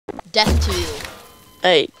Death to you.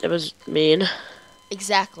 Hey, that was mean.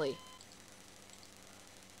 Exactly.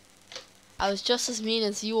 I was just as mean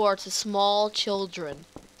as you are to small children.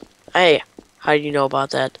 Hey, how do you know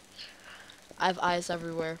about that? I have eyes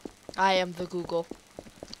everywhere. I am the Google.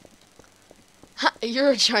 Ha,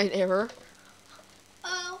 you're a giant error.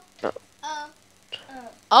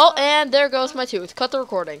 Oh, and there goes my tooth. Cut the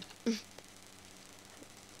recording.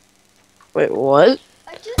 Wait, what?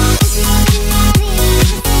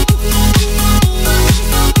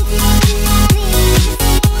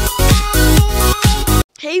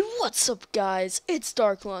 Hey, what's up guys? It's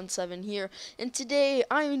Darklon7 here, and today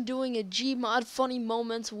I'm doing a Gmod funny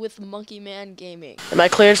moments with MonkeyManGaming. Am I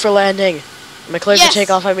cleared for landing? Am I cleared Yes! for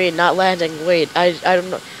takeoff? I mean, not landing. Wait, I don't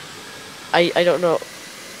know. I don't know.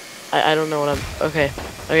 I don't know what I'm. Okay.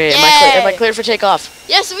 Okay. Am I cleared for takeoff?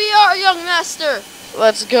 Yes, we are, young master.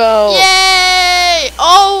 Let's go. Yay!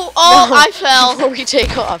 Oh, No, I fell. Before we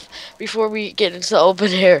take off, before we get into the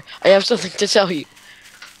open air, I have something to tell you.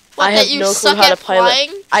 What, I that have you no clue suck how at to pilot.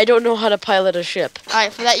 flying? I don't know how to pilot a ship.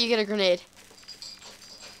 Alright, for that you get a grenade.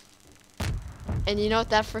 And you know what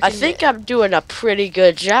that freaking I think I'm doing a pretty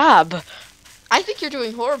good job. I think you're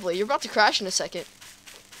doing horribly. You're about to crash in a second.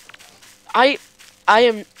 I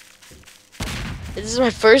am. This is my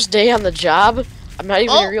first day on the job. I'm not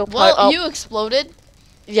even a real pilot. Well, you exploded.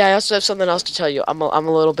 Yeah, I also have something else to tell you. I'm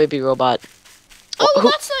a little baby robot. Oh,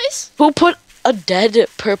 that's nice. Who put a dead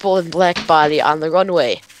purple and black body on the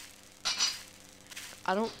runway?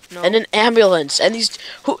 I don't know. And an ambulance. And these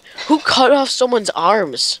who cut off someone's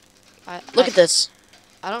arms? Look at this.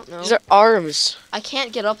 I don't know. These are arms. I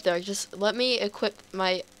can't get up there. Just let me equip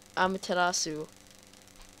my Amaterasu.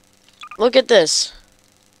 Look at this.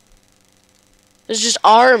 There's just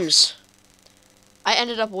arms. I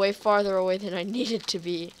ended up way farther away than I needed to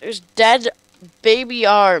be. There's dead baby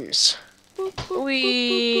arms.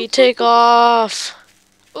 We take off.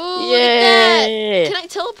 Ooh, Yay! look at that. Can I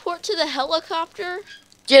teleport to the helicopter?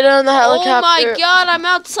 Get on the helicopter. Oh my god, I'm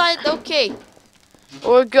outside. Okay.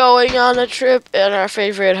 We're going on a trip in our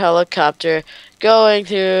favorite helicopter. Going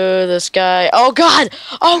through the sky. Oh god!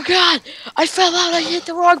 Oh god! I fell out. I hit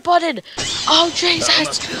the wrong button. Oh Jesus!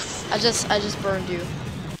 I just burned you.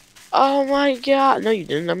 Oh my god! No, you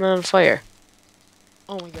didn't. I'm not on fire.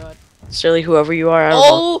 Oh my god. Silly, whoever you are. I don't know.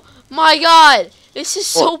 Oh my god! This is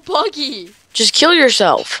so buggy. Just kill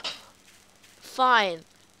yourself. Fine.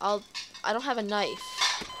 I don't have a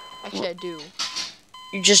knife. Actually, I do.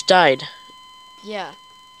 You just died. Yeah.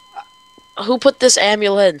 Who put this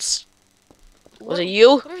ambulance? Was it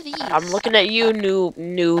you? What are these? I'm looking at you,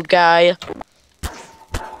 new guy.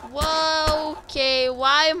 Whoa, okay,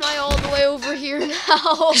 why am I all the way over here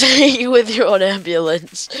now? You with your own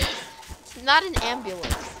ambulance. It's not an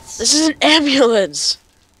ambulance. This is an ambulance.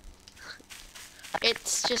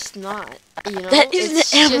 It's just not, you know? That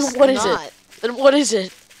isn't an ambulance. What is it? Then what is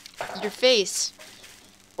it? Your face.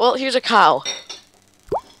 Well, here's a cow.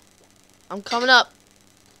 I'm coming up.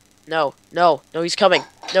 No, he's coming.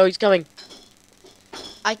 No, he's coming.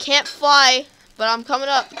 I can't fly, but I'm coming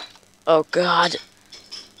up. Oh, God.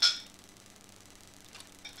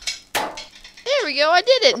 There we go, I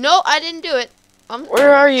did it. No, I didn't do it.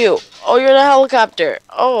 Where are you? Oh, you're in a helicopter.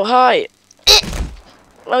 Oh, hi.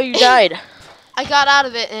 Oh, you died. I got out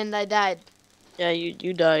of it and I died. Yeah,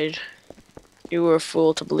 you died. You were a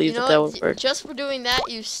fool to believe that would work. Just for doing that,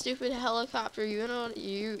 you stupid helicopter, you know what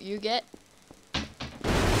you get?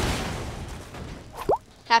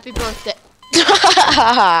 Happy birthday.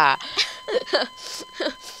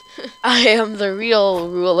 I am the real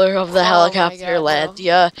ruler of the helicopter land. No.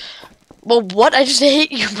 Yeah. Well, what? I just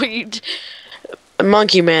hit you, but you...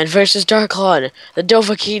 Monkey Man versus Darklon. The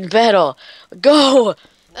Dovahkiin battle. Go!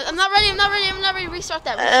 I'm not ready. Restart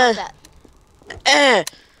that.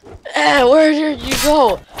 Where did you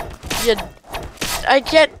go? I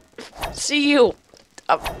can't see you.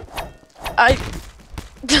 I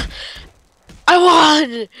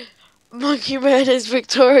won! Monkey Man is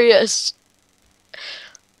victorious.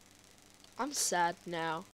 I'm sad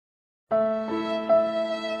now.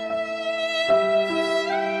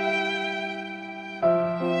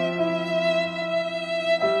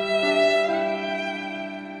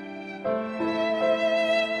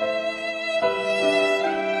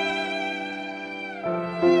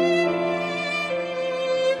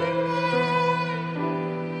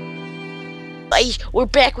 Hey, we're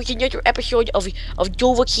back with another episode of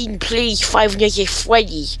Dovahkiin Plays Five Nights at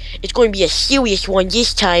Freddy's. It's going to be a serious one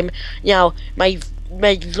this time. Now, my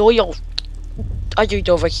loyal other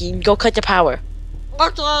Dovahkiin, go cut the power.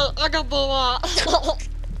 Okay, I can do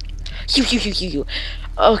that. You.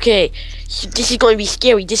 Okay, so this is going to be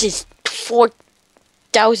scary. This is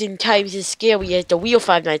 1,000 times as scary as the real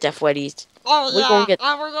Five Nights at Freddy's. Oh We're yeah, gonna get.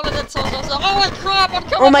 and we're gonna get so close. Oh my crap! I'm Oh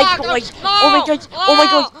coming my back! god! No! Oh my god! Oh my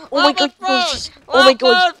god! Oh my god!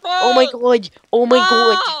 Oh my god! Oh my god! Oh my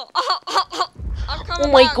god! I'm Oh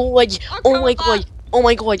coming my back! god! I'm Oh coming my back! god! Oh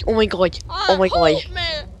my god! Oh my god! Oh my god! Help me!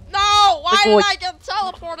 No! Why god. did I get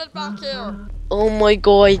teleported back here? Oh my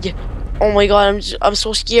god! Oh my god! I'm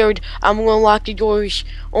so scared. I'm gonna lock the doors.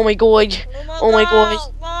 Oh my god! Oh my god!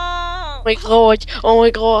 Oh my god! Oh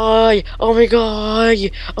my god! Oh my god!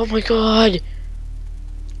 Oh my god!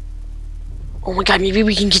 Oh my god! Maybe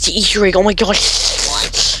we can get the Easter egg. Oh my god!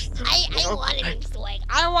 I want an Easter egg.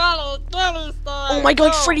 I want a Easter egg. Oh my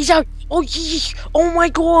god! Freddy's out! Oh jeez! Oh my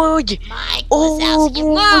god! Mike, Oh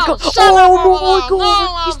my god! shut Oh up over my there. No god!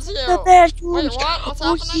 one He's loves in you. the bathrooms! Wait, what? What's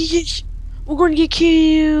Oh happening? yes! We're gonna get We're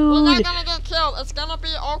killed! not gonna get killed. It's gonna be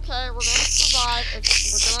okay. We're gonna survive.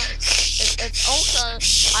 It's okay.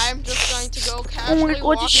 I'm just going to go Oh casually my god!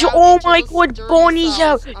 walk out Oh into my the god! dirty Bonnie's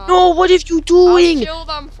out! cells. No! What are you I'll doing? kill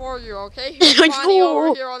them for you, okay? Here's Bonnie No.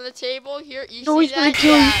 over here on the table. Here, you No, see he's gonna that?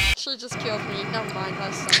 kill you. Yeah, she just killed me. Never mind.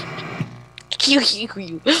 That's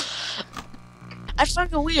You. I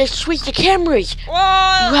found a way to switch the cameras. You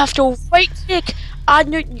What? have to right click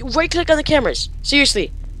on on the cameras.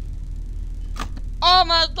 Seriously. Oh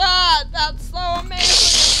my god, that's so amazing.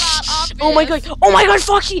 It's not obvious. Oh my god! Oh my god,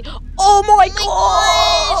 Foxy! Oh my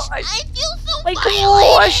gosh! I feel so My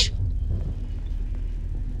violated. gosh!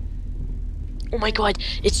 Oh my god,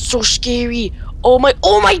 it's so scary! Oh my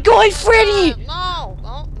god, Freddy! No,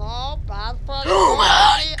 bad Freddy. Oh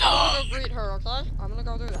my I'm gonna go greet her, okay? I'm gonna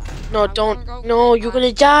go do that. No, I'm don't. gonna go No, greet you're her.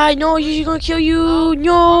 gonna die. No, she's gonna kill you.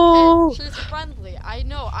 No. Okay, she's friendly. I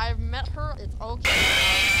know. I've met her. It's okay.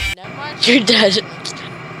 Never mind. You're dead.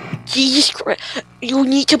 Jesus Christ. You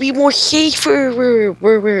need to be more safer.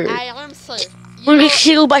 I am safe. We're gonna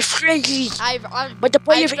killed by Freddy. I've But the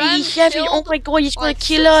player I've of been 87. Oh killed my god, he's gonna like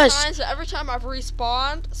kill 6 us. times, but every time I've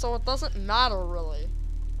respawned, so it doesn't matter really.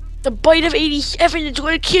 The bite of 87 is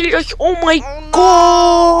gonna kill us. Oh my Oh no! god.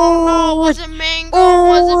 Oh no! Was it Mango? Oh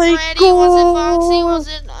was my it Freddy? Was it Foxy? God. Was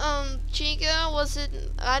it Chica? Was it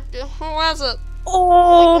who was it?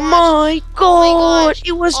 Oh my god. Oh my gosh.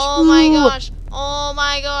 It was Oh you. my gosh! Oh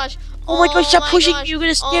my gosh! Oh my gosh, stop my pushing gosh. me. You're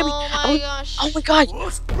gonna scare me. Oh my gosh! Oh my god. Oh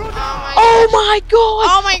my Oh my god.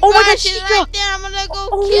 Oh my Oh my gosh, god, she's Chica. right there. I'm gonna go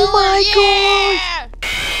Oh kill her. my Yeah!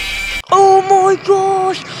 Oh my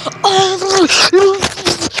gosh!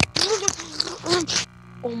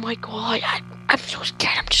 Oh my god! I'm so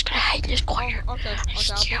scared. I'm just gonna hide in this corner. Okay, I'm I'll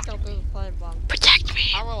scared. pick up the flame bomb. Protect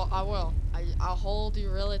me. I will. I'll hold you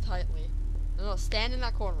really tightly. No, stand in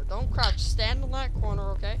that corner. Don't crouch. Stand in that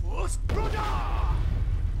corner, okay?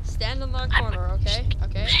 Stand in that corner, okay?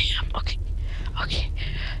 Okay? Okay.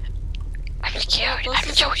 I'm scared.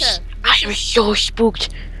 This is okay. I'm so spooked.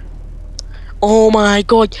 Oh my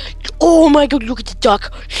god. Oh my god, look at the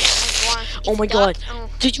duck. Oh my god.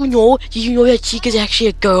 Did you know that Chica's actually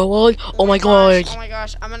a girl? Oh my god. Oh my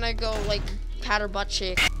gosh. I'm gonna go, like, pat her butt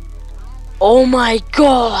cheek. Oh my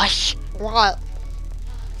gosh. What?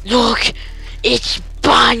 Look. It's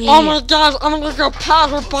Bonnie. Oh my gosh. I'm gonna go pat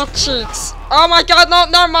her butt cheeks. Oh my god. No,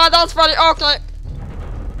 never mind. That's funny. Okay.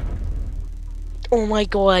 Oh my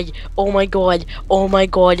god. Oh my god. Oh my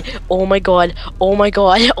god. Oh my god. Oh my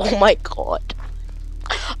god. Oh my god.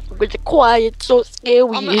 I'm gonna quiet. It's so scary.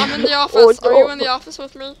 I'm in the office. Oh, no. Are you in the office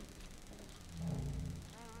with me?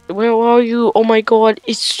 Where are you? Oh my god.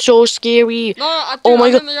 It's so scary. No, Oh my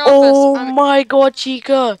I'm god. in the office. Oh my god,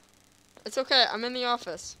 Chica. It's okay. I'm in the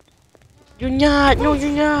office. You're not. No,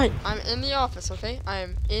 you're not. I'm in the office, okay? I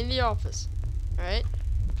am in the office. Alright?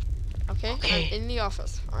 Okay? Okay. I'm in the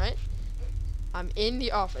office, alright? I'm in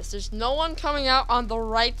the office. There's no one coming out on the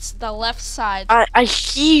left side. I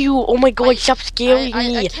see you. Oh my god, stop scaring I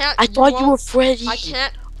me. can't. I thought you were Freddy. I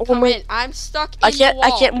can't Oh come my. in. I'm stuck in the wall.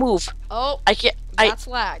 I can't move. Oh, I can't. that's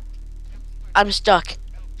lag. I'm stuck.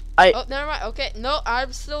 Oh, never mind. Okay, no,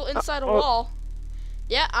 I'm still inside a wall.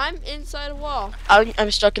 Yeah, I'm inside a wall.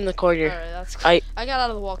 I'm stuck in the corner. Alright, that's cool. I got out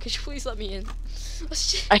of the wall. Could you please let me in?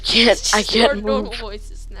 I can't. I can't move. Normal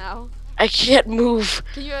voices now. I can't move.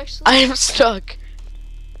 Can you actually? I am stuck.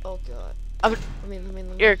 Oh god. I'm- Let me.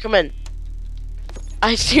 Here, come in.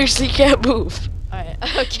 I seriously can't move. Alright.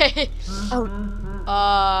 Okay.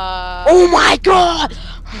 Oh my god!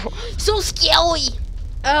 So scary.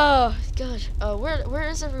 Oh gosh. Where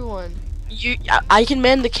is everyone? I can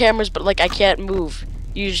man the cameras, but like I can't move.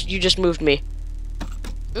 You just moved me.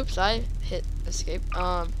 Oops, I hit escape.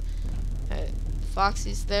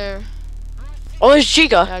 Foxy's there. Oh, there's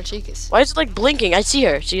Chica. Chica's. Why is it like blinking? I see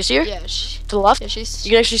her. So you see her? Yeah, To the left? she's.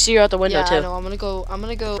 You can actually see her out the window Yeah, too. I know. I'm gonna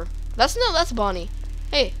go. That's Bonnie.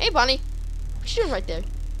 Hey, Bonnie. What you doing right there?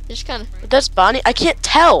 Just kind of. That's Bonnie. I can't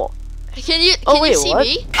tell. Can you Wait, see what?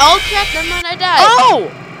 me? Oh crap! Never mind. I died.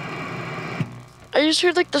 Oh! I just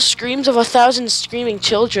heard like the screams of 1,000 screaming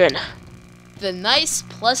children. The nice,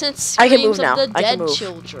 pleasant I can screams move now. of the I can dead move.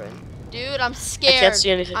 children. Dude, I'm scared. I can't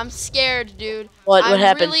see anything. I'm scared, dude. What I'm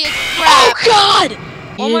happened? Really Oh God!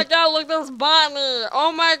 Oh my God! Look, there's Bonnie.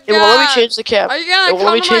 Oh my God! It won't let me change the cap. Are you gonna It won't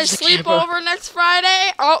let me come to my change the camera. sleepover next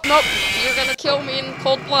Friday? Oh nope! You're gonna kill me in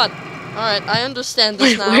cold blood. All right, I understand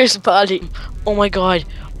this now. Where's Bonnie? Oh my God!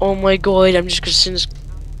 Oh my God! I'm just gonna send this.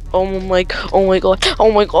 Oh my God! Oh my God!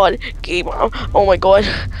 Oh my God! Game on! Oh my God!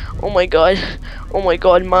 Oh my God! Oh my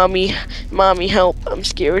God! Mommy! Mommy, help! I'm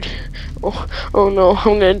scared. Oh no!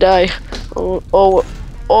 I'm gonna die. Oh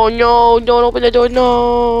no! Don't open the door!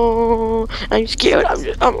 No! I'm scared.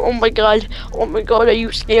 Oh my God! Oh my God! Are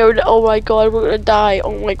you scared? Oh my God! We're gonna die!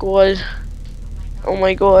 Oh my God! Oh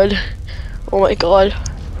my God! Oh my God!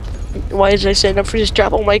 Why did I sign up for this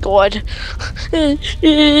job? Oh my God! I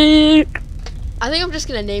think I'm just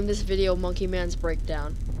gonna name this video MonkeyMan's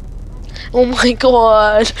Breakdown. Oh my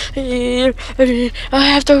God! I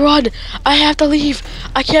have to run! I have to leave!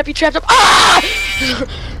 I can't be trapped up! Ah!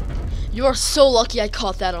 You are so lucky I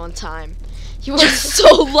caught that on time. You are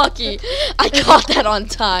so lucky I caught that on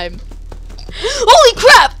time. Holy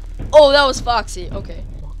crap! Oh, that was Foxy. Okay.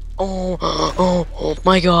 Oh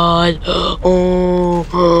my God!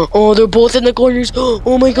 Oh, they're both in the corners.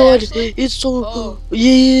 Oh my God! Actually? It's so Oh.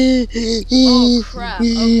 yeah. Oh crap.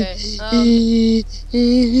 Okay.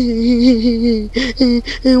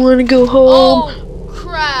 I want to go home. Oh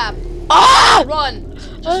crap. Ah! Run.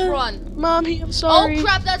 Just run. Mommy, I'm sorry. Oh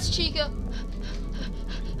crap, that's Chica.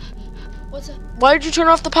 What's that? Why did you turn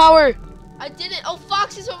off the power? I didn't. Oh,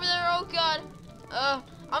 Foxy's over there. Oh god.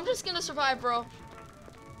 I'm just gonna survive, bro.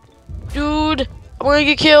 Dude, I'm gonna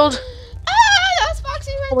get killed. Ah, that's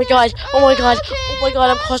Foxy right Oh my there. God. Oh my God. Okay, Oh my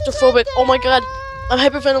God. I'm Foxy's claustrophobic. right Oh my God. there. I'm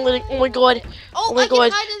hyperventilating. Oh my God. Oh, my I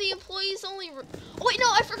God. can hide in the employees only. Oh wait, no,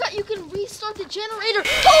 I forgot you can restart the generator.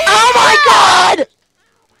 Oh my God.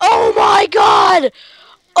 Oh my God.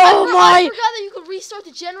 Oh I my. forgot that you could restart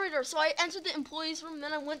the generator, so I entered the employees room, and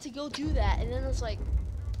then I went to go do that, and then it's like.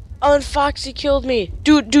 Oh, and Foxy killed me.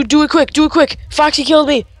 Dude, do it quick. Do it quick. Foxy killed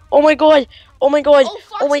me. Oh my God. Oh my God. Oh,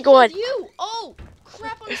 Foxy Oh my God. killed you. Oh,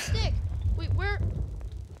 crap on a stick. Wait, where?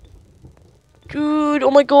 Dude,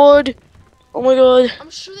 oh my God. Oh my God. I'm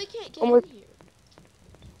sure they can't get Oh my- in here.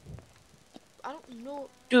 I don't know.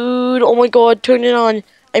 Dude, oh my God. Turn it on.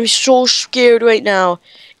 I'm so scared right now.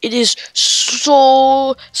 It is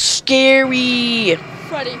so scary.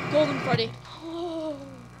 Freddy, Golden Freddy.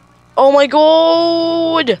 Oh my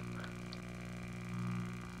God.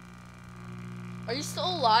 Are you still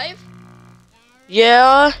alive?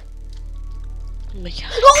 Yeah. Oh my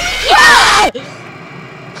God.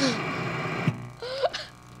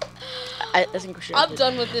 I think we should. I'm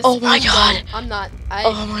done with this. Oh my I'm God. done. I'm not.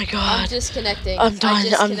 Oh my I'm God. disconnecting. I'm done.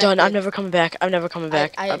 I'm done. I'm disconnected. never coming back. I'm never coming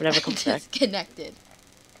back. I'm never coming back. Disconnected.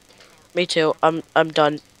 Me too. I'm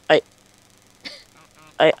done.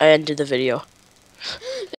 I ended the video.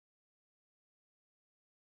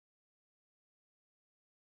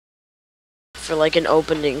 For like an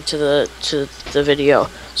opening to the video.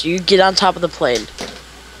 So you get on top of the plane.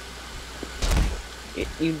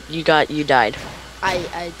 You died.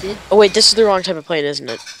 I did. Oh wait, this is the wrong type of plane, isn't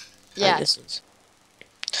it? Yeah. This is.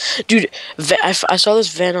 Dude, I saw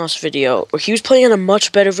this Vanos video where he was playing on a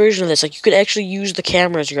much better version of this. Like you could actually use the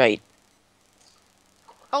cameras right.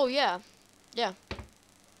 Oh yeah. Yeah.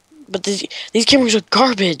 But these cameras are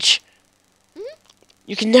garbage.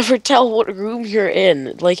 You can never tell what room you're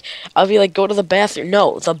in. Like, I'll be like, go to the bathroom.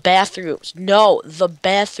 No, the bathrooms. No, the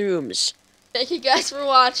bathrooms. Thank you guys for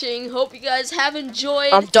watching. Hope you guys have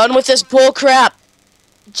enjoyed. I'm done with this bull crap.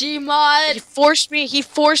 Gmod. He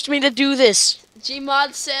forced me to do this.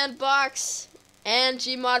 Gmod Sandbox. And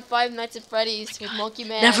Gmod Five Nights at Freddy's with Monkey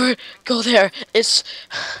Man. Never go there. It's...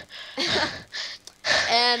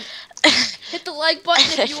 And hit the like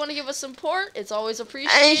button if you want to give us support. It's always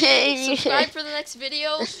appreciated. Subscribe for the next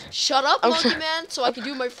video. Shut up, Monkey Man, so I can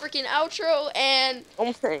do my freaking outro. And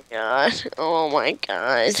oh my God. Oh my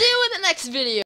God. see you in the next video.